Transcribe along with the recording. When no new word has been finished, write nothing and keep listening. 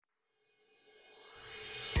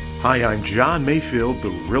Hi, I'm John Mayfield,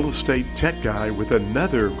 the Real Estate Tech Guy, with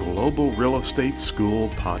another Global Real Estate School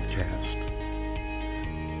podcast.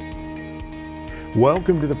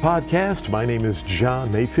 Welcome to the podcast. My name is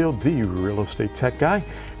John Mayfield, the Real Estate Tech Guy,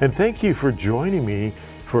 and thank you for joining me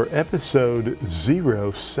for episode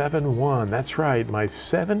 071. That's right, my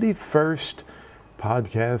 71st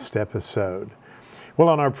podcast episode. Well,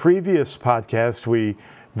 on our previous podcast, we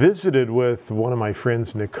visited with one of my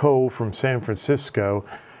friends, Nicole from San Francisco.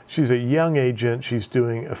 She's a young agent. She's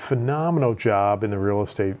doing a phenomenal job in the real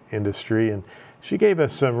estate industry, and she gave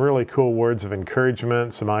us some really cool words of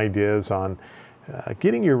encouragement, some ideas on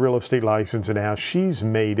getting your real estate license and how she's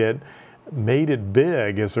made it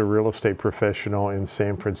big as a real estate professional in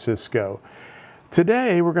San Francisco.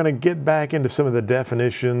 Today, we're going to get back into some of the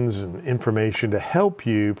definitions and information to help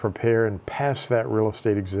you prepare and pass that real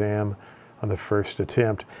estate exam on the first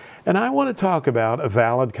attempt. And I want to talk about a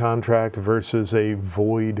valid contract versus a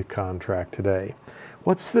void contract today.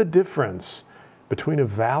 What's the difference between a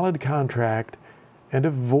valid contract and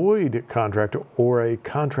a void contract, or a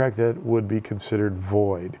contract that would be considered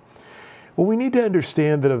void? Well, we need to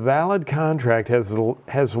understand that a valid contract has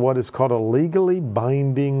what is called a legally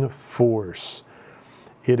binding force.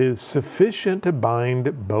 It is sufficient to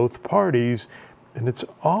bind both parties, and it's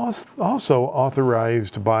also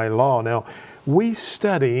authorized by law. Now, we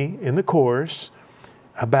study in the course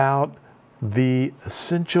about the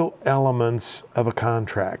essential elements of a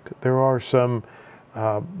contract. There are some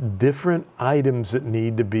different items that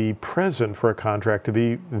need to be present for a contract to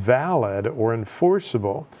be valid or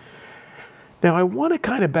enforceable. Now, I want to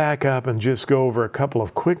kind of back up and just go over a couple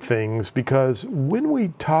of quick things, because when we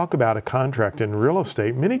talk about a contract in real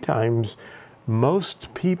estate, many times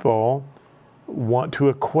most people want to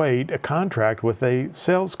equate a contract with a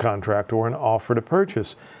sales contract or an offer to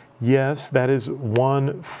purchase. Yes, that is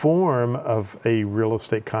one form of a real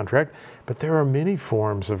estate contract, but there are many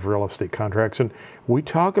forms of real estate contracts, and we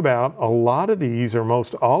talk about a lot of these, or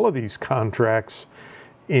most all of these contracts,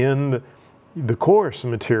 in the course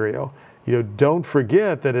material. Don't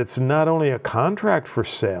forget that it's not only a contract for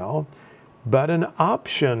sale, but an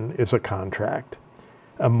option is a contract.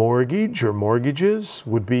 A mortgage or mortgages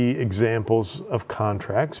would be examples of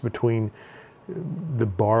contracts between the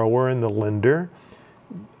borrower and the lender.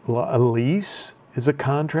 A lease is a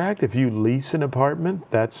contract. If you lease an apartment,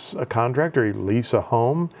 that's a contract, or you lease a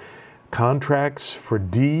home. Contracts for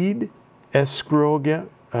deed, escrow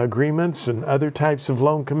agreements, and other types of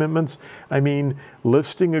loan commitments.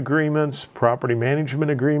 Listing agreements, property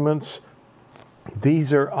management agreements.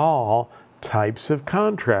 These are all types of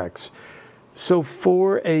contracts. So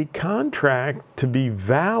for a contract to be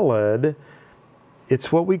valid,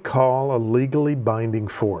 it's what we call a legally binding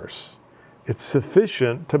force. It's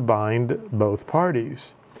sufficient to bind both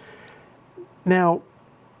parties. Now,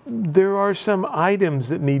 there are some items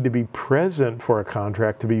that need to be present for a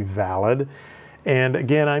contract to be valid. And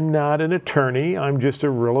again, I'm not an attorney. I'm just a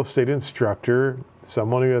real estate instructor,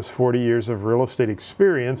 someone who has 40 years of real estate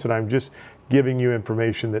experience, and I'm just giving you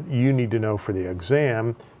information that you need to know for the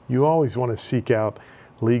exam. You always want to seek out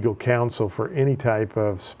legal counsel for any type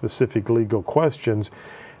of specific legal questions.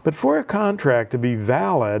 But for a contract to be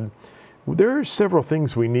valid, there are several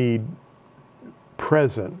things we need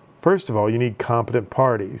present. First of all, you need competent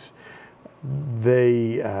parties.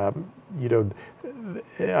 I'm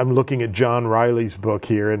looking at John Riley's book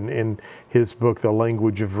here, and in his book, The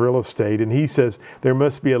Language of Real Estate, and he says there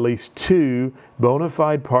must be at least two bona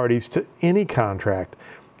fide parties to any contract.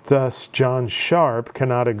 Thus, John Sharp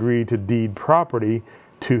cannot agree to deed property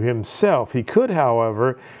to himself. He could,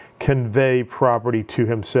 however, convey property to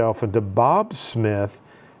himself and to Bob Smith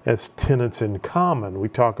as tenants in common. We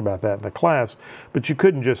talk about that in the class, but you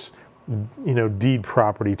couldn't just deed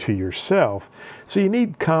property to yourself. So you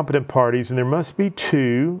need competent parties, and there must be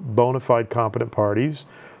two bona fide competent parties.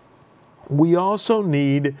 We also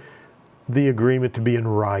need the agreement to be in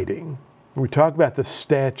writing. We talk about the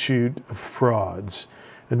statute of frauds,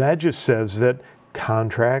 and that just says that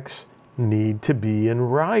contracts need to be in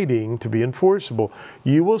writing to be enforceable.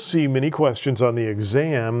 You will see many questions on the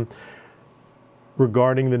exam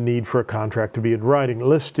regarding the need for a contract to be in writing.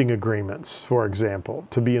 Listing agreements, for example,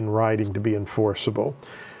 to be in writing, to be enforceable.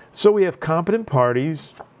 So we have competent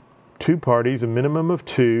parties, two parties, a minimum of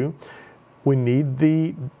two. We need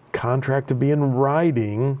the contract to be in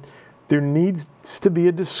writing. There needs to be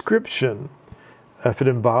a description. If it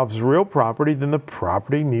involves real property, then the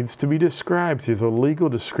property needs to be described through the legal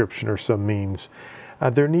description or some means.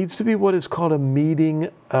 There needs to be what is called a meeting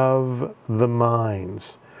of the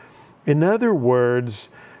minds. In other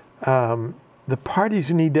words, the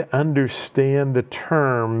parties need to understand the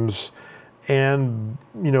terms and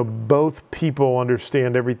both people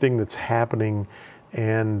understand everything that's happening,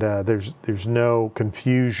 and there's no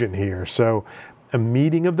confusion here. So a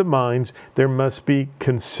meeting of the minds, there must be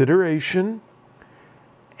consideration,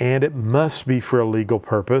 and it must be for a legal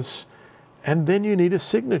purpose, and then you need a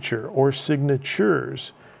signature or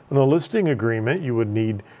signatures. In a listing agreement, you would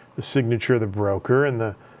need the signature of the broker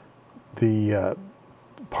and the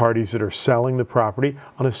parties that are selling the property.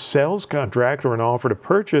 On a sales contract or an offer to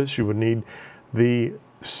purchase, you would need the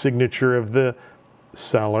signature of the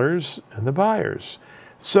sellers and the buyers.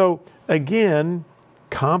 So again,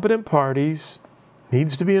 competent parties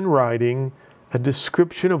needs to be in writing, a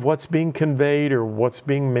description of what's being conveyed or what's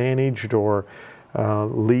being managed or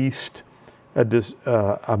leased.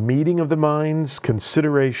 A meeting of the minds,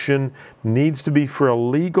 consideration needs to be for a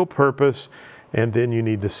legal purpose, and then you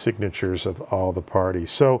need the signatures of all the parties.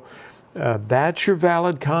 So that's your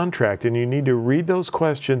valid contract, and you need to read those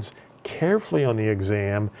questions carefully on the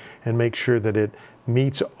exam and make sure that it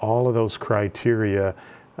meets all of those criteria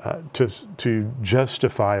to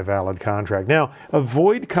justify a valid contract. Now, a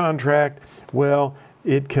void contract, well,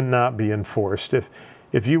 it cannot be enforced.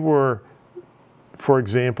 If you were, for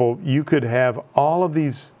example, you could have all of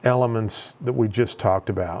these elements that we just talked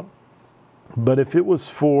about, but if it was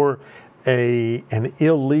for an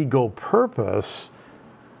illegal purpose,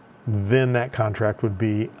 then that contract would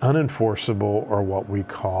be unenforceable, or what we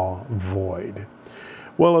call void.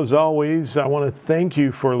 Well, as always, I want to thank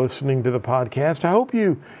you for listening to the podcast. I hope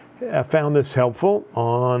you found this helpful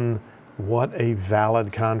on what a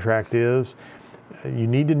valid contract is. You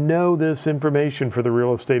need to know this information for the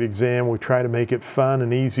real estate exam. We try to make it fun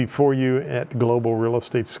and easy for you at Global Real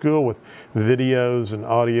Estate School with videos and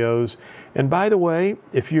audios. And by the way,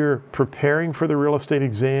 if you're preparing for the real estate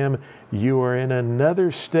exam, you are in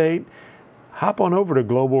another state, hop on over to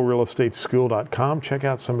globalrealestateschool.com. Check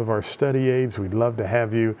out some of our study aids. We'd love to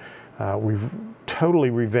have you. We've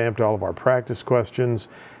totally revamped all of our practice questions.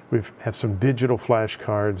 We have some digital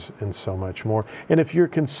flashcards and so much more. And if you're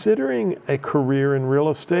considering a career in real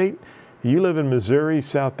estate, you live in Missouri,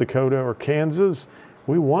 South Dakota, or Kansas,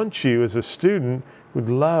 we want you as a student. We'd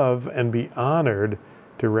love and be honored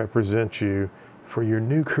to represent you for your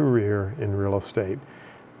new career in real estate.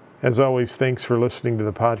 As always, thanks for listening to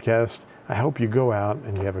the podcast. I hope you go out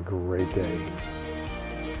and you have a great day.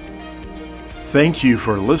 Thank you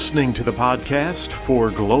for listening to the podcast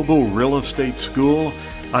for Global Real Estate School.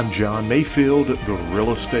 I'm John Mayfield, the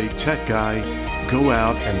Real Estate Tech Guy. Go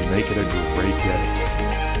out and make it a great day.